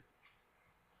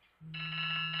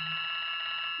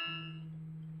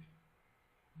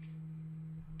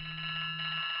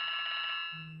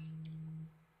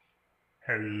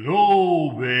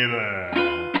Hello, baby.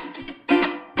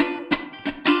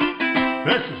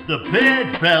 This is the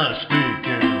big fella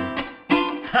speaking.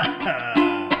 Ha ha.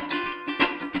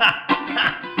 Ha ha.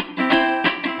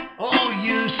 Oh,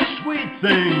 you sweet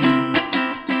thing.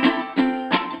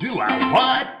 Do I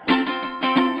what?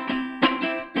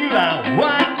 Do I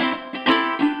what?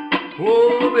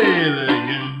 Oh, baby,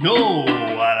 you know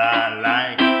what I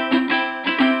like.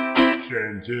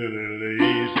 Chantilly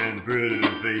lace and pretty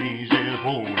face and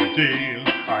ponytail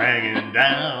are hanging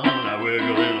down. I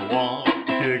wiggle in a walk,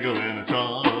 tickle in a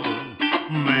tongue.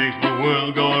 Makes the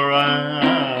world go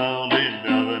around. Ain't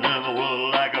nothing in the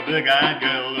world like a big-eyed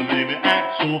girl that made me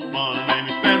act so fun, made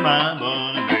me spend my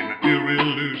money, made me feel real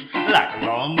loose like a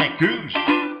long-neck goose.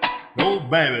 Oh,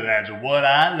 baby, that's what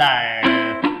I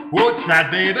like. What's that,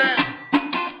 baby?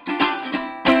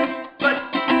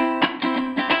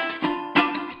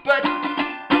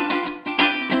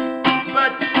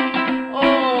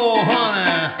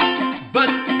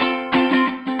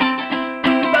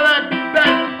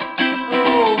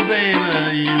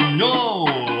 You know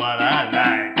what I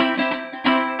like.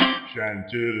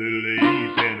 Chantilly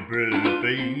lace and a pretty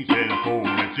face and a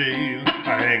ponytail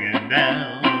are hanging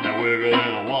down. I wiggle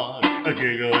in a walk, a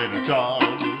giggle in a talk.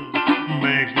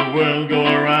 Makes the world go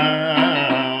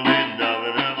around. Ain't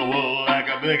nothing in the world like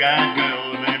a big-eyed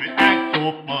girl that made me act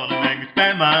so funny, make me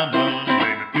spend my money,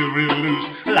 make me feel real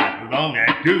loose like a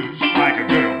long-necked goose, like a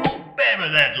girl. Oh, baby,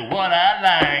 that's what I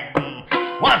like.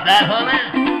 What's that,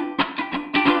 honey?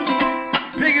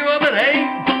 Pick you up at 8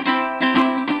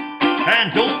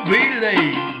 and don't be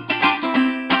late.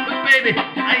 But baby,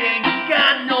 I ain't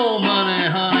got no money,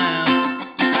 honey.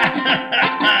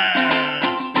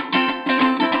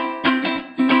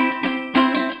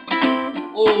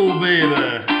 Oh baby,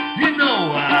 you know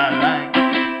what I like.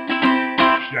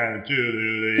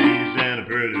 Chantilly lace and a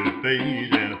pretty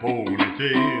face and a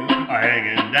ponytail are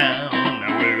hanging down.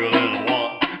 I wiggle in a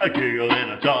walk, a giggle in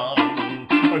a talk.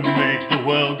 It makes the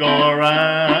world go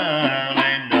around.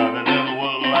 Ain't nothing in the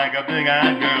world like a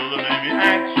big-eyed girl that made me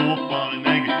act so funny,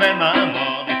 make me spend my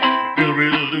money, feel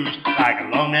real loose like a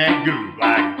long-necked goose,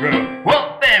 like a girl.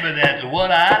 Well, baby, that's